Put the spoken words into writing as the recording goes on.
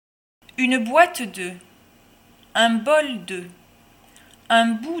une boîte de, un bol de, un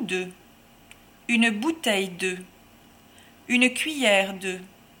bout de, une bouteille de, une cuillère de,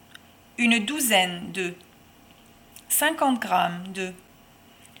 une douzaine de, 50 grammes de,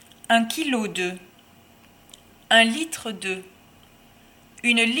 1 kilo de, 1 litre de,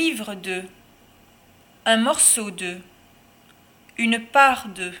 une livre de, un morceau de, une part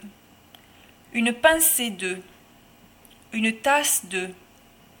de, une pincée de, une tasse de,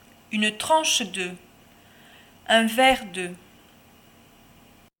 une tranche de, un verre de.